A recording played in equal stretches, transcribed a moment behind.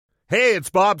Hey, it's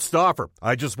Bob Stauffer.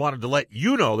 I just wanted to let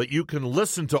you know that you can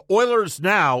listen to Oilers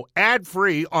Now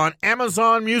ad-free on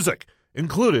Amazon Music,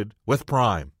 included with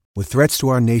Prime. With threats to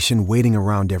our nation waiting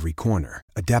around every corner,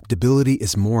 adaptability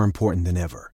is more important than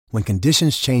ever. When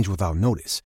conditions change without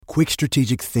notice, quick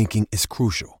strategic thinking is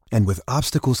crucial. And with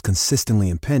obstacles consistently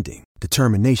impending,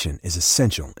 determination is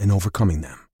essential in overcoming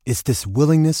them. It's this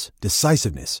willingness,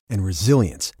 decisiveness, and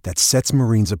resilience that sets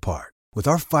Marines apart. With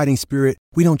our fighting spirit,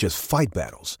 we don't just fight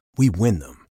battles, we win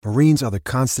them. Marines are the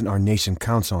constant our nation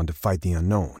counts on to fight the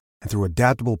unknown. And through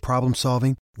adaptable problem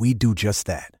solving, we do just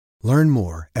that. Learn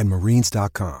more at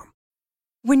marines.com.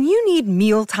 When you need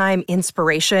mealtime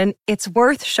inspiration, it's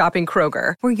worth shopping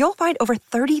Kroger, where you'll find over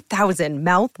 30,000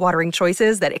 mouth-watering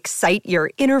choices that excite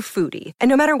your inner foodie. And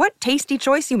no matter what tasty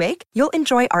choice you make, you'll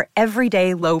enjoy our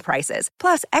everyday low prices,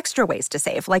 plus extra ways to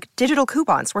save, like digital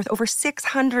coupons worth over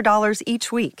 $600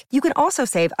 each week. You can also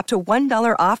save up to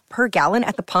 $1 off per gallon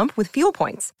at the pump with fuel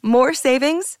points. More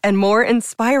savings and more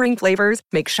inspiring flavors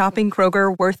make shopping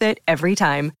Kroger worth it every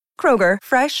time. Kroger,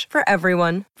 fresh for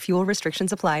everyone. Fuel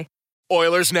restrictions apply.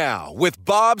 Oilers Now with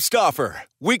Bob Stauffer.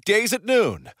 Weekdays at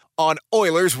noon on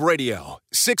Oilers Radio,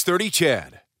 630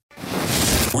 CHED.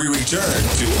 We return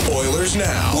to Oilers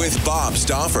Now with Bob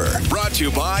Stauffer. Brought to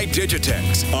you by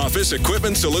Digitex. Office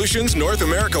Equipment Solutions North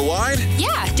America wide?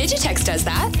 Yeah, Digitex does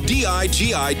that. digitex.ca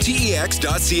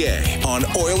on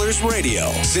Oilers Radio,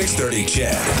 630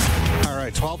 CHED. All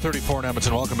right, 12:34 in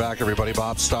Edmonton. Welcome back, everybody.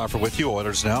 Bob Stauffer with you.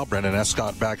 Oilers Now. Brendan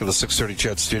Escott back at the 630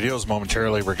 CHED studios.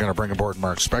 Momentarily, we're going to bring aboard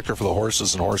Mark Spector for the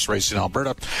Horses and Horse Racing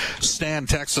Alberta. Stan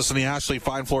texts us in the Ashley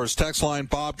Fine Floors text line.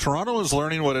 Bob, Toronto is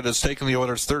learning what it has taken the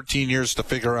Oilers 13 years to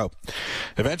figure out.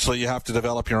 Eventually, you have to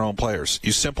develop your own players.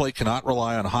 You simply cannot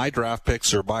rely on high draft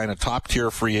picks or buying a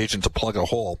top-tier free agent to plug a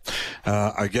hole.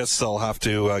 I guess they'll have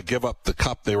to give up the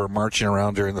cup they were marching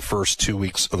around during the first 2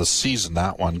 weeks of the season.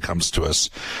 That one comes to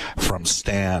us from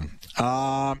Stan.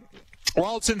 Well,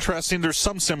 it's interesting. There's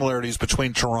some similarities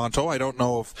between Toronto. I don't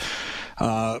know if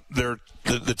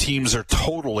the teams are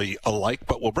totally alike,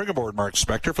 but we'll bring aboard Mark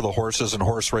Spector for the Horses and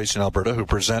Horse Racing Alberta, who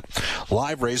present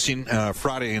live racing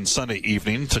Friday and Sunday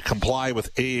evening. To comply with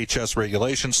AHS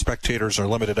regulations, spectators are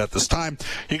limited at this time.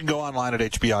 You can go online at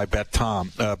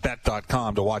hbibet.com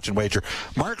to watch and wager.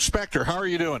 Mark Spector, how are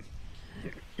you doing?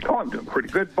 Oh, I'm doing pretty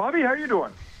good. Bobby, how are you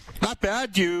doing? Not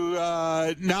bad. You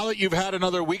now that you've had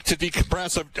another week to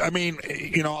decompress, I mean,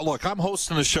 you know, look, I'm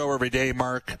hosting the show every day,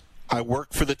 Mark. I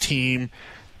work for the team.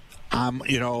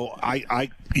 You know, I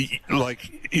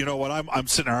like, you know what, I'm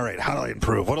sitting, all right, how do I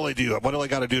improve? What do I do? What do I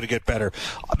got to do to get better?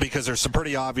 Because there's some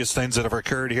pretty obvious things that have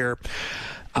occurred here.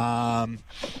 I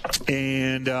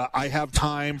have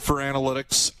time for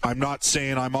analytics. I'm not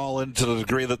saying I'm all in to the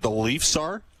degree that the Leafs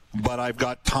are, but I've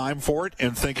got time for it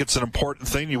and think it's an important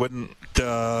thing. You wouldn't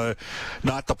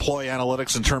not deploy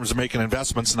analytics in terms of making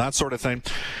investments and that sort of thing.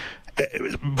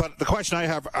 But the question I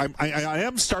have, I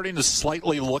am starting to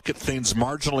slightly look at things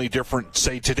marginally different,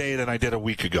 say, today than I did a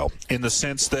week ago, in the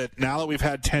sense that now that we've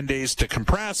had 10 days to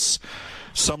compress,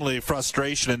 some of the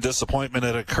frustration and disappointment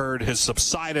that occurred has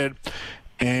subsided,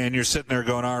 and you're sitting there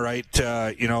going, all right,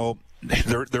 you know,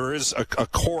 there is a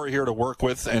core here to work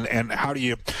with, and how do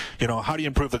you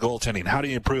improve the goaltending? How do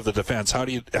you improve the defense? How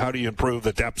do you improve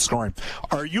the depth scoring?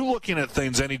 Are you looking at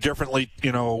things any differently,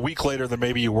 you know, a week later than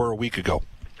maybe you were a week ago?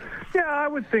 Yeah, I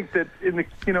would think that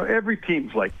every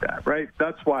team's like that, right?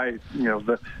 That's why,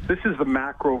 this is the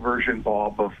macro version,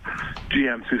 Bob, of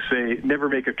GMs who say never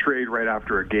make a trade right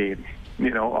after a game.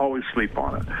 Always sleep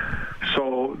on it.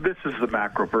 So this is the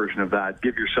macro version of that.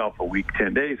 Give yourself a week,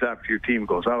 10 days after your team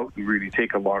goes out and really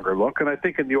take a longer look. And I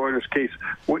think in the Oilers' case,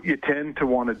 what you tend to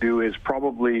want to do is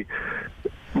probably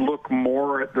look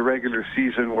more at the regular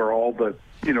season where all the,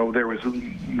 there was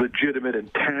legitimate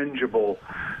and tangible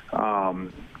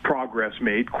progress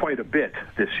made quite a bit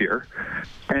this year,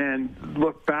 and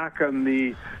look back on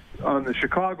the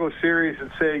Chicago series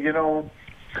and say,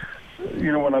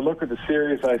 when I look at the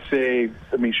series, I say,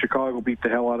 Chicago beat the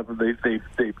hell out of them.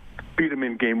 They beat them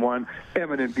in Game 1.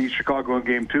 Edmonton beat Chicago in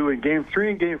Game 2. And Game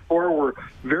 3 and Game 4 were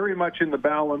very much in the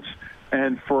balance.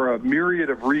 And for a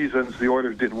myriad of reasons, the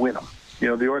Oilers didn't win them.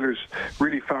 The Oilers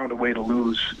really found a way to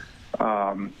lose.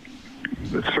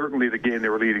 Certainly the game they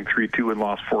were leading 3-2 and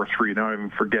lost 4-3. Now I even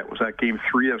forget. Was that Game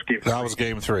 3? That was Game 3. That was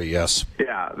Game 3, yes.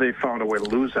 Yeah, they found a way to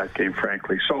lose that game,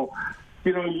 frankly. So,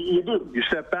 you do. You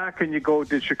step back and you go,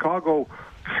 did Chicago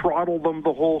throttle them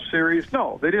the whole series?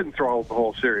 No, they didn't throttle the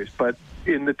whole series. But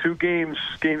in the two games,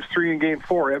 Games 3 and Game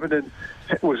 4, Edmonton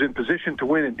was in position to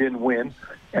win and didn't win.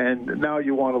 And now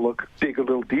you want to dig a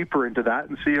little deeper into that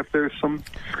and see if there's some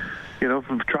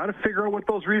try to figure out what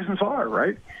those reasons are,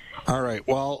 right? All right.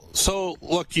 Well, so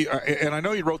look, and I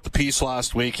know you wrote the piece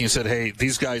last week. You said, "Hey,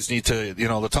 these guys need to,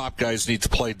 the top guys need to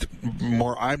play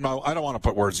more." I don't want to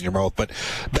put words in your mouth, but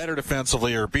better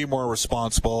defensively or be more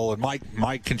responsible. And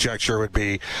my conjecture would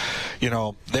be,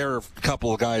 there are a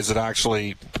couple of guys that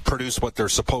actually produce what they're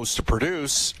supposed to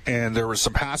produce, and there were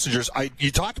some passengers. You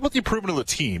talked about the improvement of the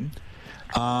team,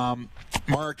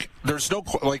 Mark. There's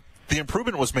the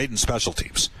improvement was made in special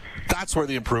teams. That's where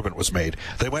the improvement was made.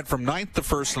 They went from 9th to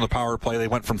 1st in the power play. They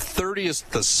went from 30th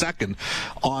to 2nd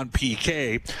on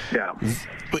PK. Yeah.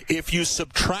 But if you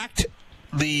subtract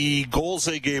the goals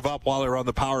they gave up while they were on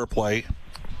the power play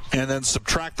and then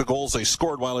subtract the goals they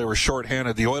scored while they were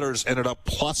shorthanded, the Oilers ended up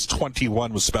plus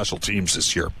 21 with special teams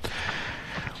this year.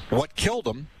 What killed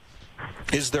them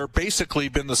is they're basically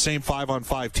been the same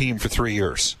 5-on-5 team for 3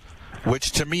 years,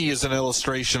 which to me is an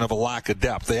illustration of a lack of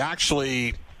depth. They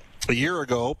actually, a year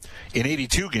ago, in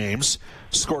 82 games,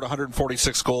 scored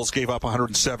 146 goals, gave up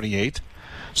 178.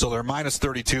 So they're minus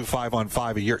 32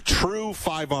 5-on-5 a year. True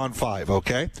 5-on-5,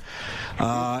 okay?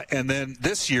 And then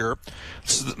this year,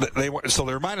 so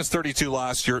they're minus 32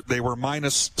 last year. They were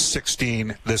minus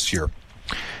 16 this year.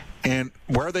 And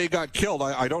where they got killed,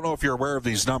 I don't know if you're aware of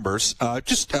these numbers. I'll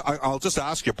just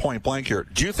ask you point blank here.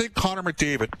 Do you think Connor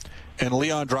McDavid and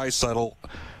Leon Draisaitl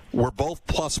were both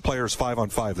plus players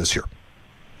 5-on-5 this year?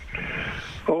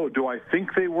 Oh, do I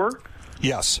think they were?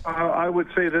 Yes. I would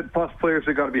say that plus players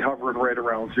have got to be hovering right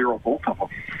around 0, both of them.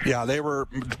 Yeah, they were.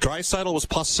 Draisaitl was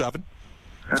plus 7.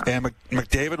 And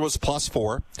McDavid was plus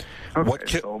 4.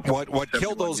 Okay, what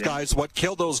killed those guys? What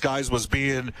killed those guys was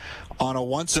being on a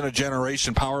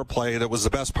once-in-a-generation power play that was the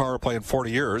best power play in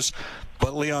 40 years.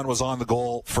 But Leon was on the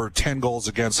goal for 10 goals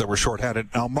against that were shorthanded.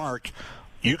 Now, Mark,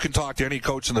 you can talk to any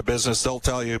coach in the business; they'll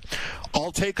tell you,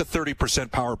 "I'll take a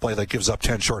 30% power play that gives up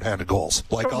 10 shorthanded goals."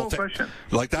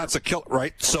 That's a kill,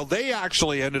 right? So they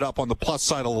actually ended up on the plus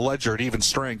side of the ledger at even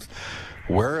strength.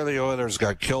 Where the Oilers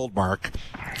got killed, Mark,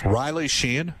 Riley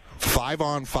Sheahan,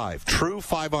 5-on-5, true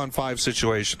 5-on-5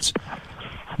 situations,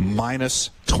 minus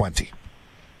 20.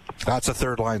 That's a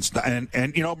third line.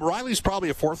 And Riley's probably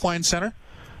a fourth line center,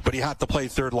 but he had to play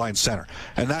third line center.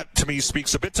 And that, to me,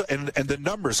 speaks a bit to, and the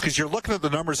numbers, because you're looking at the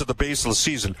numbers at the base of the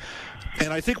season.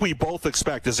 And I think we both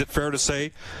expect, is it fair to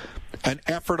say, an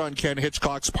effort on Ken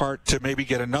Hitchcock's part to maybe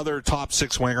get another top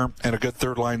 6 winger and a good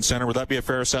third line center? Would that be a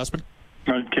fair assessment?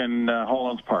 On Ken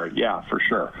Holland's part, yeah, for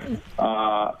sure.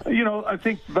 I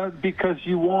think that because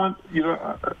you want,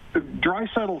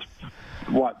 Draisaitl's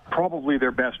probably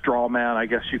their best draw man. I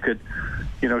guess you could,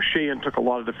 Sheahan took a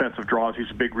lot of defensive draws.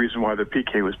 He's a big reason why their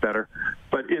PK was better.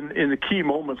 But in the key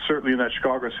moments, certainly in that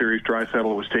Chicago series,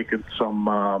 Draisaitl was taking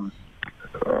some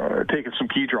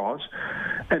key draws.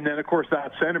 And then, of course,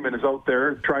 that centerman is out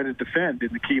there trying to defend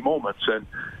in the key moments.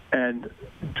 And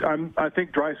I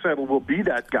think Draisaitl will be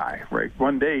that guy, right?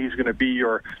 One day he's going to be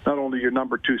not only your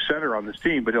number 2 center on this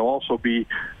team, but he'll also be,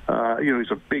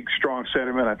 he's a big, strong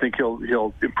centerman. I think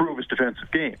he'll improve his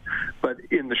defensive game. But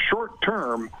in the short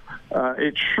term,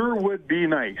 it sure would be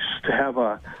nice to have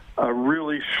a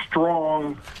really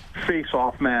strong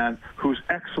face-off man who's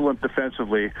excellent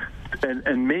defensively.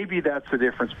 And maybe that's the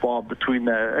difference, Bob, between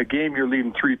a game you're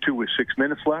leading 3-2 with 6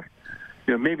 minutes left.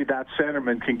 Maybe that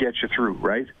centerman can get you through,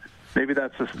 right? Maybe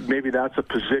that's a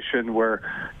position where,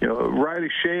 Riley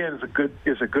Sheahan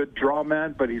is a good draw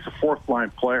man, but he's a fourth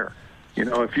line player.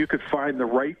 If you could find the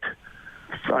right,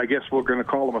 I guess we're going to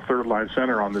call him a third line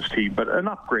center on this team, but an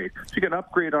upgrade. If you can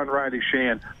upgrade on Riley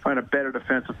Sheahan, find a better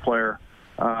defensive player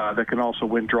that can also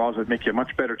win draws, that'd make you a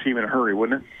much better team in a hurry,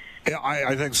 wouldn't it? Yeah,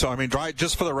 I think so. I mean,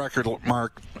 just for the record,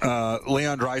 Mark,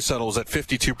 Leon Draisaitl was at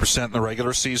 52% in the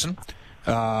regular season.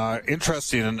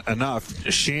 Interesting enough,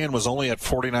 Sheahan was only at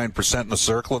 49% in the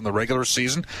circle in the regular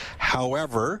season.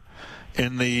 However,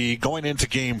 going into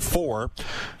Game 4,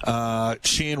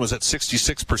 Sheahan was at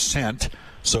 66%.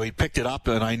 So he picked it up,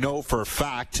 and I know for a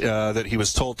fact that he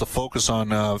was told to focus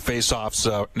on face-offs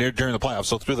during the playoffs.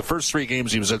 So through the first 3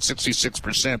 games, he was at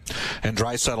 66%, and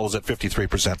Draisaitl was at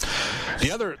 53%.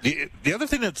 The other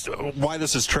thing that's why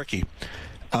this is tricky,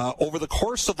 over the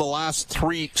course of the last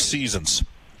 3 seasons,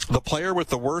 the player with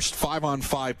the worst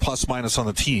 5-on-5 plus-minus on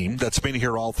the team that's been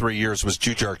here all 3 years was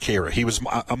Jujhar Khaira. He was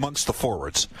amongst the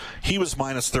forwards. He was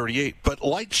minus 38. But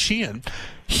like Sheahan,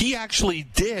 he actually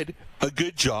did a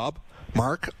good job,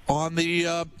 Mark, on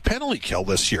the penalty kill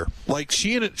this year. Like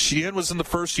Sheahan was in the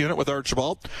first unit with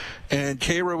Archibald, and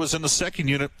Khaira was in the second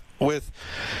unit with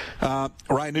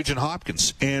Ryan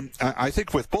Nugent-Hopkins. And I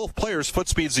think with both players, foot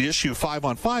speed's the issue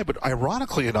 5-on-5, but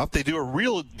ironically enough, they do a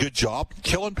real good job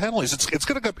killing penalties. It's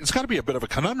got to be a bit of a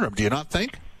conundrum, do you not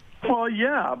think? Well,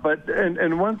 yeah, but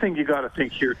and one thing you got to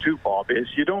think here too, Bob, is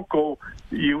you don't go.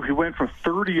 You went from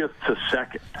 30th to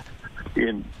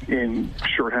 2nd in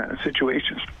shorthanded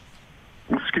situations.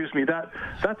 Excuse me.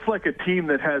 That's like a team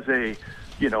that has a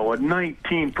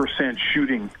 19%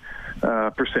 shooting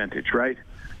percentage, right?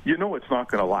 You know it's not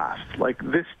going to last. Like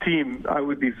this team, I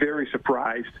would be very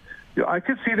surprised. I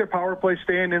could see their power play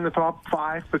staying in the top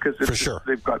 5 because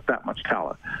they've got that much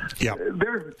talent. Yeah,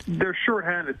 their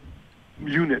shorthanded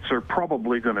units are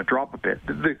probably going to drop a bit.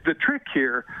 The trick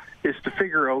here is to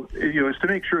figure out, is to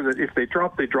make sure that if they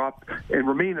drop and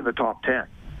remain in the top 10.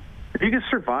 If you can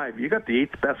survive, you got the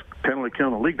 8th best penalty kill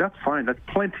in the league. That's fine. That's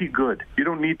plenty good. You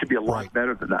don't need to be a lot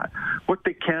better than that. What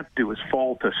they can't do is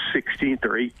fall to 16th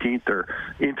or 18th or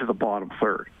into the bottom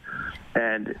third.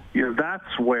 And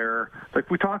that's where, like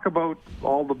we talk about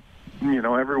all the,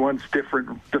 everyone's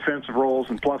different defensive roles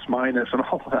and plus minus and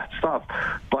all of that stuff.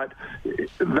 But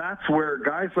that's where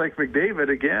guys like McDavid,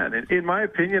 again, in my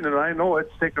opinion, and I know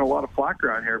it's taking a lot of flack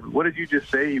around here, but what did you just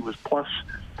say? He was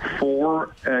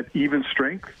 +4 at even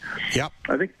strength. Yep.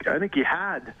 I think he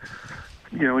had,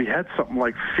 he had something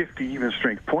like 50 even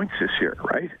strength points this year,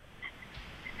 right?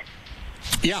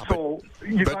 Yeah. So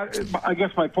I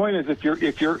guess my point is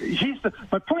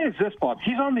my point is this, Bob.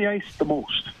 He's on the ice the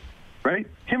most, right?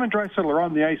 Him and Draisaitl are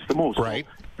on the ice the most. Right.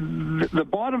 The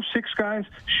bottom 6 guys,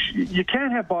 you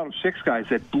can't have bottom 6 guys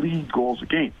that bleed goals a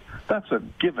game. That's a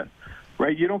given,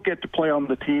 right? You don't get to play on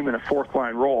the team in a 4th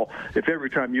line role if every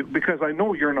time because I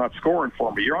know you're not scoring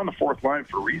for me. You're on the 4th line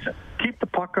for a reason. Keep the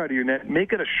puck out of your net.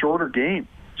 Make it a shorter game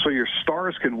so your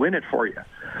stars can win it for you.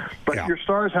 But your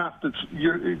stars have to,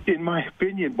 in my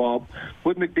opinion, Bob,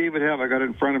 what McDavid have, I got it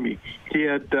in front of me. He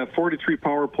had 43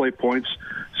 power play points,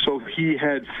 so he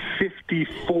had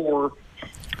 54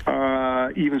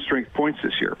 even strength points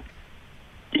this year.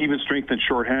 Even strength and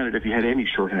shorthanded, if he had any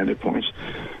shorthanded points.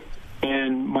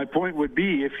 And my point would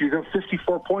be, if you have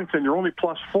 54 points and you're only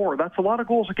 +4, that's a lot of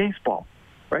goals against, Bob.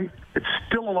 Right? It's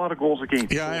still a lot of goals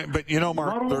against. Yeah, but Mark,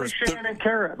 not only Shannon and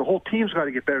Kara, the whole team's got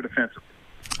to get better defensively.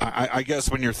 I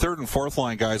guess when you're 3rd and 4th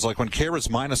line guys, like when Kara's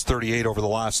 -38 over the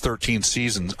last 13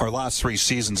 seasons, or last 3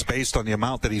 seasons, based on the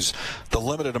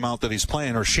limited amount that he's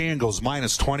playing, or Shane goes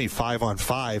 -20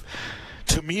 5-on-5.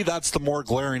 To me, that's the more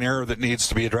glaring error that needs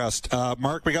to be addressed.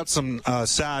 Mark, we got some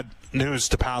sad news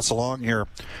to pass along here,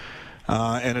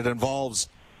 and it involves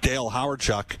Dale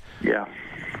Hawerchuk. Yeah.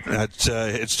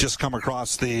 It's just come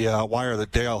across the wire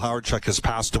that Dale Hawerchuk has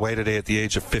passed away today at the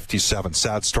age of 57.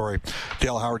 Sad story.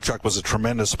 Dale Hawerchuk was a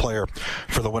tremendous player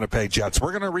for the Winnipeg Jets.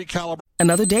 We're going to recalibrate.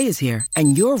 Another day is here,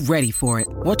 and you're ready for it.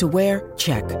 What to wear?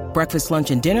 Check. Breakfast,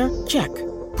 lunch, and dinner? Check.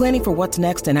 Planning for what's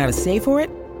next and how to save for it?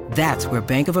 That's where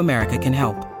Bank of America can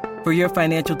help. For your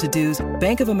financial to-dos,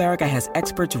 Bank of America has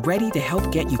experts ready to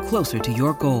help get you closer to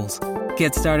your goals.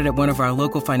 Get started at one of our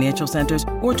local financial centers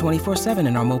or 24/7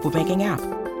 in our mobile banking app.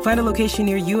 Find a location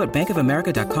near you at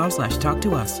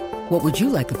bankofamerica.com/talktous. What would you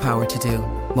like the power to do?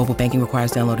 Mobile banking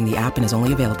requires downloading the app and is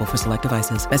only available for select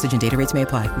devices. Message and data rates may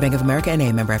apply. Bank of America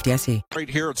NA, member FDIC. Right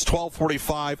here, it's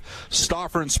 12:45.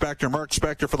 Stauffer Inspector, Mark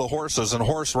Spector for the Horses and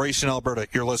Horse Racing Alberta.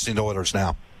 You're listening to Oilers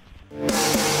Now.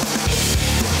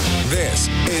 This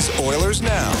is Oilers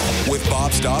Now with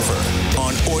Bob Stauffer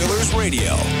on Oilers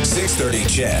Radio, 630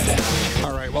 CHED.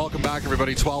 All right, welcome back,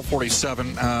 everybody.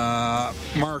 12:47.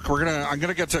 Mark, I'm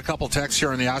gonna get to a couple texts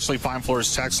here on the Ashley Fine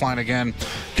Floors text line again.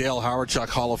 Dale Hawerchuk,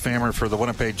 Hall of Famer for the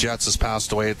Winnipeg Jets, has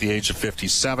passed away at the age of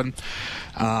 57.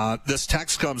 This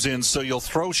text comes in, so you'll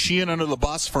throw Sheehan under the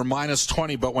bus for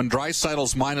 -20, but when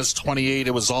Draisaitl's -28,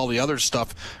 it was all the other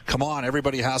stuff. Come on,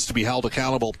 everybody has to be held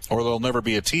accountable, or there'll never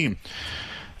be a team.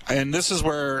 And this is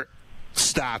where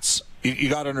stats, you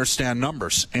got to understand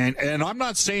numbers. And I'm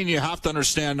not saying you have to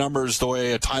understand numbers the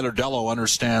way a Tyler Dello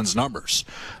understands numbers.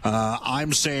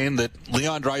 I'm saying that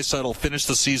Leon Draisaitl finished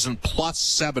the season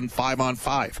 +7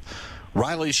 5-on-5.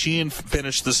 Riley Sheehan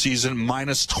finished the season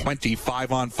 -20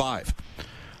 5-on-5.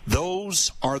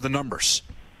 Those are the numbers.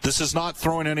 This is not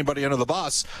throwing anybody under the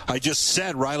bus. I just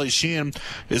said Riley Sheehan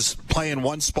is playing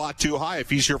one spot too high. If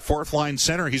he's your 4th line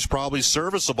center, he's probably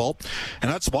serviceable.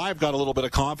 And that's why I've got a little bit of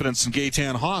confidence in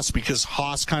Gaetan Haas, because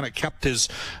Haas kind of kept his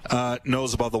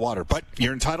nose above the water. But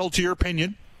you're entitled to your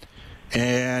opinion.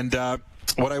 And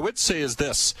what I would say is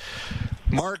this.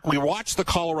 Mark, we watched the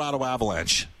Colorado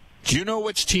Avalanche. Do you know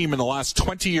which team in the last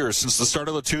 20 years, since the start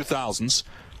of the 2000s,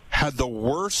 had the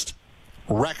worst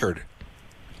record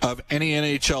of any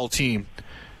NHL team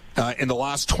in the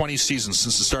last 20 seasons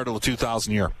since the start of the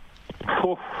 2000 year?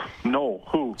 Oh, no.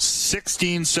 Who?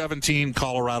 16-17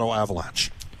 Colorado Avalanche.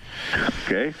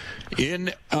 Okay.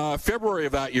 In February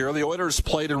of that year, the Oilers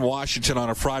played in Washington on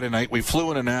a Friday night. We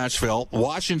flew into Nashville.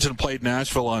 Washington played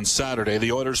Nashville on Saturday.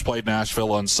 The Oilers played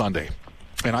Nashville on Sunday.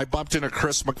 And I bumped into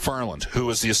Chris McFarland, who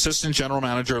was the assistant general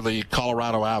manager of the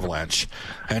Colorado Avalanche.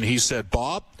 And he said,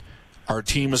 Bob, our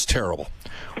team is terrible.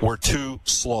 We're too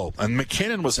slow. And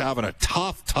McKinnon was having a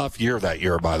tough year that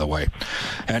year, by the way.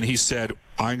 And he said,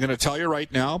 I'm going to tell you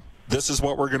right now, this is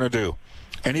what we're going to do.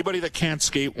 Anybody that can't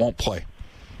skate won't play.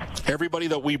 Everybody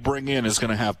that we bring in is going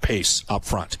to have pace up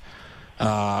front.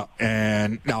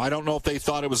 And now I don't know if they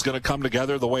thought it was going to come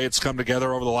together the way it's come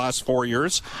together over the last 4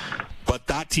 years, but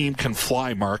that team can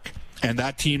fly, Mark, and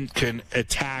that team can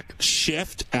attack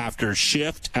shift after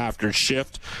shift after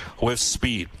shift with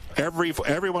speed. Every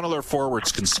one of their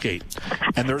forwards can skate,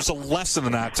 and there's a lesson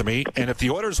in that to me. And if the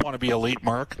Oilers want to be elite,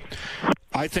 Mark,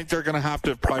 I think they're going to have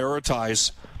to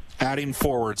prioritize adding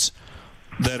forwards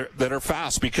that are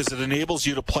fast, because it enables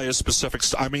you to play a specific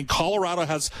I mean,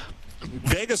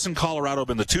 Vegas and Colorado have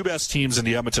been the two best teams in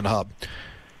the Edmonton hub,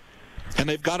 and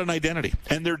they've got an identity,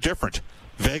 and they're different.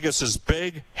 Vegas is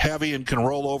big, heavy, and can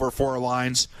roll over 4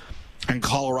 lines, and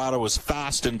Colorado is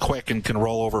fast and quick and can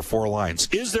roll over 4 lines.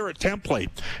 Is there a template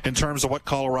in terms of what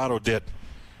Colorado did?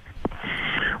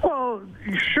 Well,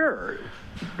 sure.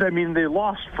 I mean, they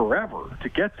lost forever to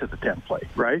get to the template,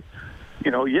 right?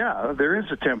 Yeah, there is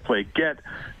a template. Get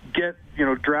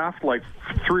draft like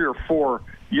 3 or 4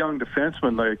 young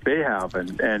defensemen like they have,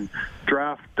 and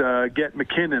draft, get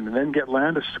McKinnon, and then get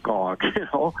Landeskog.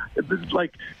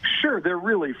 Like, sure, they're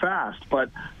really fast, but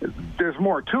there's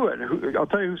more to it. I'll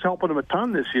tell you who's helping them a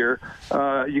ton this year.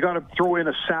 You got to throw in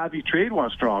a savvy trade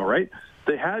once in a while, right?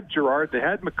 They had Girard, they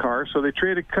had Makar, so they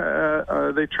traded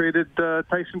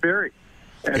Tyson Barrie.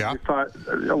 And we thought,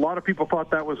 a lot of people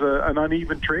thought that was an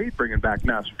uneven trade, bringing back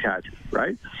Nazem Kadri,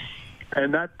 right?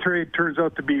 And that trade turns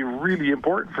out to be really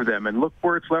important for them. And look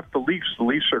where it's left the Leafs. The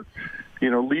Leafs are,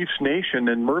 Leafs Nation,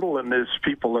 and Myrtle and his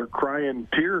people are crying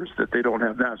tears that they don't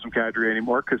have Nazem Kadri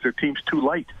anymore because their team's too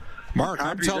light. Mark,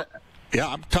 I'm telling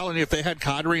you, if they had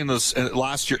Kadri in this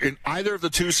last year, in either of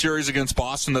the 2 series against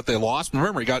Boston that they lost,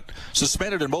 remember, he got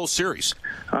suspended in both series.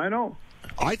 I know.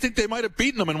 I think they might have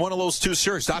beaten them in one of those 2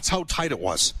 series. That's how tight it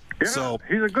was. Yeah, so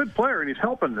he's a good player, and he's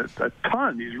helping a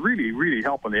ton. He's really, really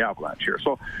helping the Avalanche here.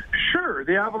 So, sure,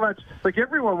 the Avalanche, like,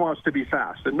 everyone wants to be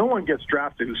fast, and no one gets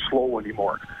drafted who's slow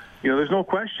anymore. There's no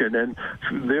question. And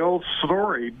the old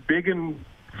story, big and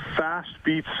fast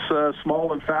beats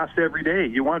small and fast every day.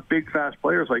 You want big, fast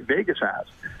players like Vegas has.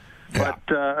 Yeah.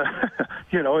 But,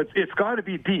 it's got to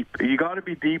be deep. You got to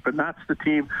be deep, and that's the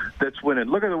team that's winning.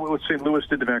 Look at what St. Louis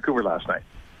did to Vancouver last night.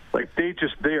 Like, they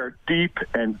are deep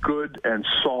and good and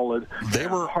solid. They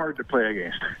were hard to play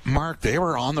against. Mark, they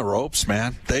were on the ropes,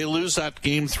 man. They lose that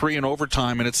game 3 in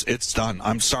overtime, and it's done.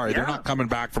 I'm sorry. Yeah. They're not coming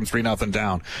back from 3-0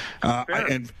 down.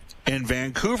 And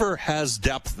Vancouver has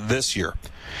depth this year.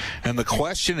 And the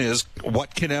question is,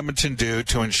 what can Edmonton do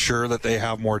to ensure that they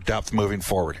have more depth moving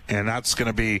forward? And that's going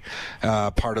to be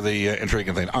part of the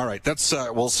intriguing thing. All right,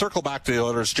 we'll circle back to the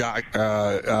Oilers spec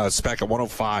at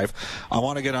 105. I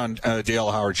want to get on Dale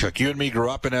Hawerchuk. You and me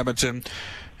grew up in Edmonton.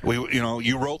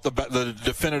 You wrote the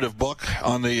definitive book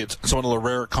on it's one of the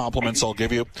rare compliments I'll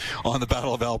give you on the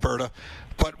Battle of Alberta.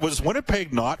 But was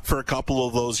Winnipeg not, for a couple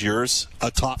of those years, a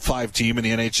top 5 team in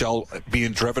the NHL,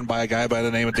 being driven by a guy by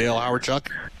the name of Dale Hawerchuk?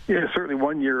 Yeah, certainly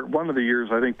one of the years,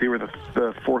 I think they were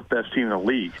the 4th best team in the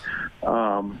league.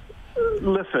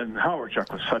 Listen,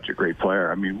 Hawerchuk was such a great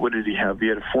player. I mean, what did he have? He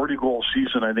had a 40-goal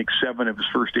season, I think 7 of his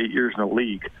first 8 years in the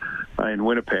league in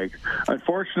Winnipeg.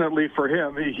 Unfortunately for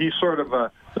him, he's sort of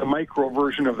a micro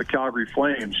version of the Calgary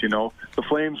Flames. The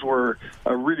Flames were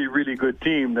a really, really good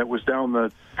team that was down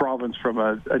the province from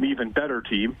an even better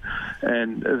team,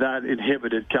 and that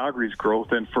inhibited Calgary's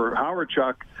growth. And for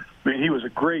Hawerchuk, I mean, he was a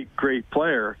great, great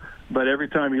player, but every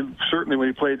time certainly when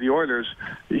he played the Oilers,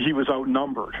 he was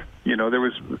outnumbered. There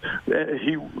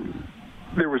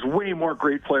was way more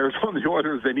great players on the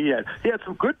Oilers than he had. He had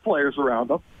some good players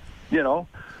around him,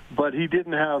 but he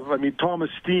didn't have. I mean, Thomas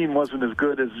Steen wasn't as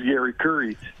good as Jari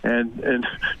Kurri, and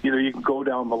you can go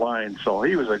down the line. So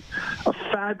he was a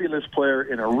fabulous player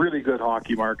in a really good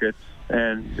hockey market.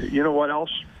 And you know what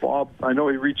else, Bob? I know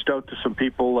he reached out to some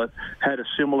people that had a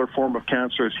similar form of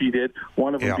cancer as he did,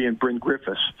 one of them being Bryn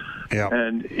Griffiths. Yeah.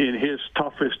 And in his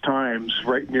toughest times,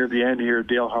 right near the end here,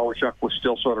 Dale Hawerchuk was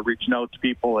still sort of reaching out to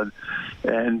people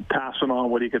and passing on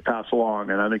what he could pass along.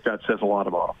 And I think that says a lot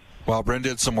about him. Well, Bryn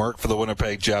did some work for the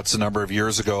Winnipeg Jets a number of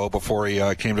years ago before he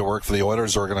came to work for the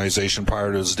Oilers organization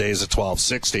prior to his days at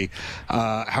 1260.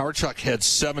 Hawerchuk had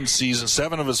 7 seasons,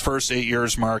 7 of his first 8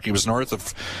 years, Mark. He was north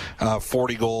of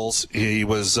 40 goals. He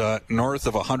was north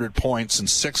of 100 points in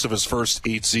 6 of his first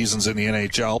 8 seasons in the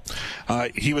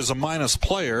NHL. He was a minus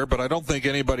player, but I don't think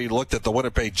anybody looked at the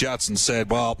Winnipeg Jets and said,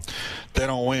 well, they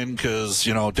don't win because,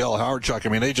 Dale Hawerchuk. I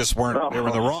mean, they just weren't. They were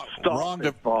in the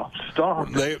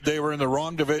They were in the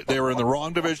wrong division. They were in the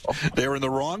wrong division. They were in the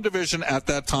wrong division at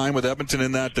that time with Edmonton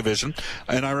in that division.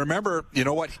 And I remember, you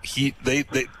know what? Did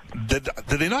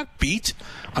they not beat?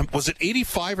 Was it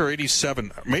 85 or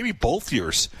 87? Maybe both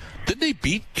years. Didn't they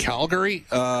beat Calgary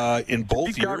in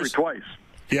both years? Calgary twice.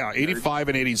 Yeah, 85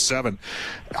 and 87.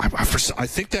 I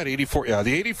think that 84. Yeah,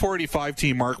 the 84-85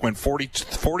 team, Mark, went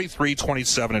 43,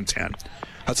 27, and 10.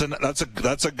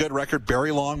 That's a good record.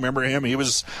 Barry Long, remember him? He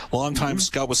was a longtime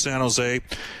scout with San Jose.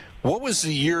 What was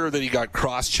the year that he got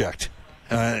cross-checked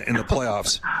in the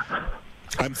playoffs?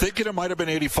 I'm thinking it might have been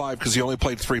 85 because he only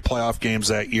played 3 playoff games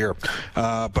that year.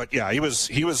 But yeah, he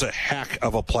was a heck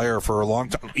of a player for a long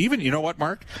time. Even, you know what,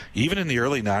 Mark? Even in the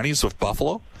early 90s with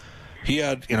Buffalo, he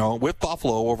had, with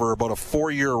Buffalo over about a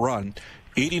 4-year run,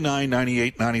 89,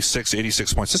 98, 96,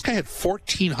 86 points. This guy had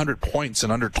 1,400 points in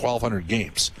under 1,200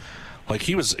 games. Like,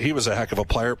 he was a heck of a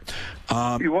player.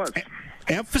 He was.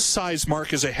 Emphasized,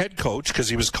 Mark, as a head coach, because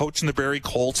he was coaching the Barrie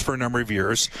Colts for a number of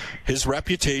years. His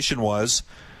reputation was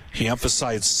he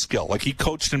emphasized skill. Like, he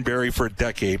coached in Barrie for a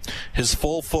decade. His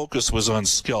full focus was on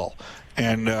skill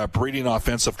and breeding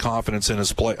offensive confidence in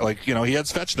his play. Like, he had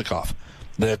Svechnikov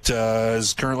that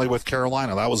is currently with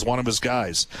Carolina. That was one of his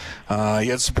guys. He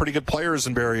had some pretty good players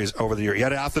in Barrie over the year. He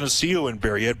had Athanasiou in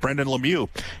Barrie. He had Brendan Lemieux,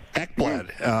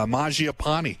 Ekblad,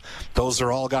 Mangiapane. Those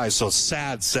are all guys. So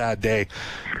sad day.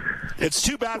 It's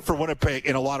too bad for Winnipeg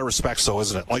in a lot of respects, though,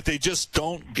 isn't it? Like, they just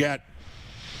don't get,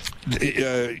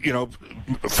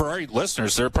 for our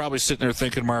listeners, they're probably sitting there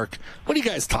thinking, Mark, what are you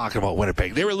guys talking about,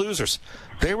 Winnipeg? They were losers.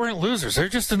 They weren't losers. They're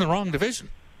just in the wrong division.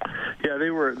 Yeah,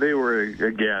 they were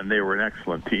an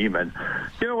excellent team. And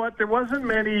you know what? There wasn't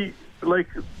many,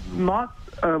 not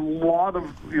a lot of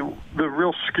the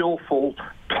real skillful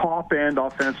top-end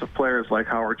offensive players like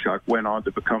Hawerchuk went on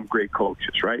to become great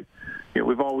coaches, right?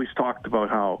 We've always talked about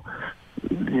how,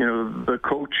 the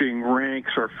coaching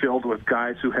ranks are filled with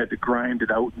guys who had to grind it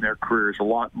out in their careers a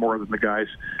lot more than the guys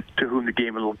to whom the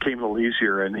game came a little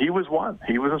easier. And he was one.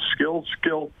 He was a skilled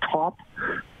top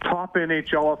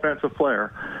NHL offensive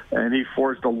player, and he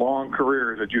forged a long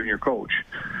career as a junior coach.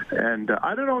 And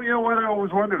I don't know, what I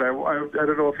always wondered. I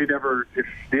don't know if the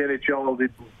NHL,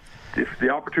 if the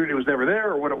opportunity was never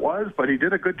there or what it was, but he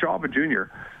did a good job in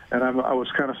junior. And I was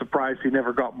kind of surprised he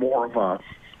never got more of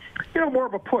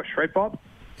a push, right, Bob?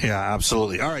 Yeah,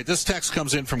 absolutely. All right, this text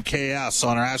comes in from KS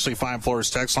on our Ashley Fine Floors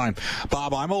text line.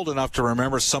 Bob, I'm old enough to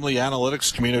remember some of the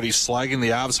analytics community slagging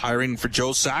the Avs hiring for Joe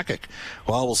Sakic.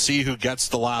 Well, we'll see who gets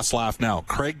the last laugh now.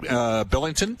 Craig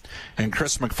Billington and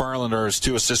Chris McFarland are his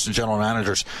 2 assistant general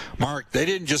managers. Mark, they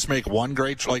didn't just make one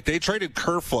great they traded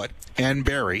Kerfoot and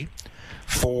Barrie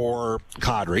for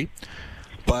Kadri,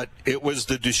 but it was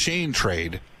the Duchesne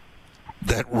trade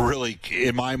that really,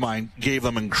 in my mind, gave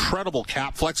them incredible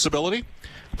cap flexibility,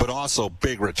 but also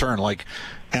big return.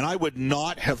 And I would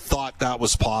not have thought that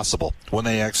was possible when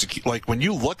they execute. When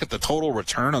you look at the total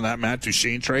return on that Matt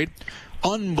Duchesne trade,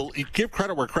 give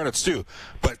credit where credit's due.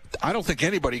 But I don't think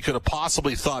anybody could have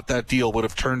possibly thought that deal would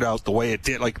have turned out the way it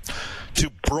did. To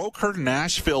broker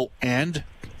Nashville and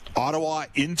Ottawa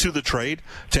into the trade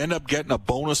to end up getting a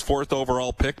bonus 4th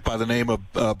overall pick by the name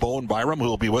of Bowen Byram, who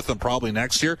will be with them probably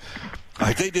next year.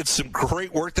 They did some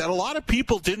great work that a lot of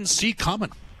people didn't see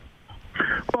coming.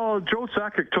 Well, Joe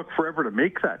Sakic took forever to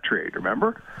make that trade,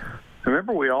 remember?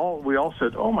 We all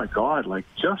said, "Oh my God,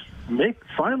 just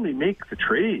finally make the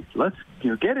trade. Let's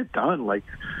get it done.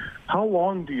 How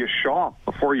long do you shop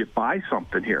before you buy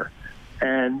something here?"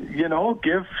 And,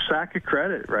 give Sakic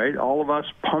credit, right? All of us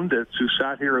pundits who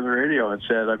sat here on the radio and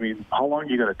said, how long are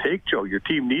you going to take, Joe? Your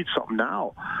team needs something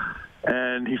now.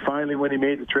 And he finally, when he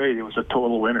made the trade, he was a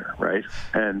total winner, right?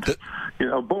 And,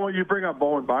 Bowen, you bring up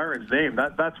Bowen Byron's name.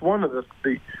 That's one of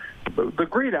the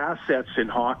great assets in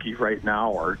hockey right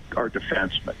now are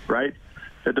defensemen, right?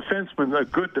 A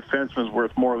good defenseman is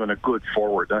worth more than a good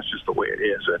forward. That's just the way it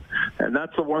is. And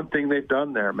that's the one thing they've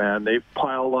done there, man. They've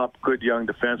piled up good young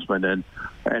defensemen.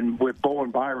 And with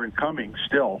Bowen Byron coming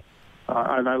still,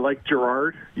 and I like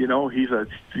Gerard, you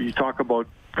talk about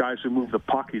guys who move the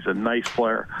puck, he's a nice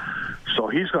player. So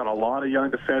he's got a lot of young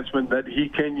defensemen that he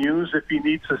can use if he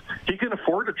needs to. He can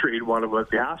afford to trade one of them if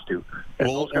he has to. And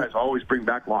those guys always bring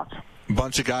back lots. A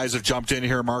bunch of guys have jumped in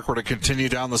here, Mark. We're to continue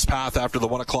down this path after the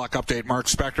 1 o'clock update. Mark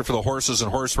Spector for the Horses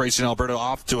and Horse Racing Alberta,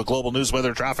 off to a global news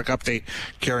weather traffic update.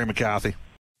 Carrie McCarthy.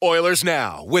 Oilers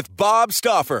Now with Bob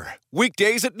Stauffer.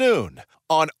 Weekdays at noon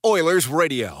on Oilers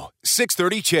Radio,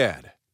 630 CHED.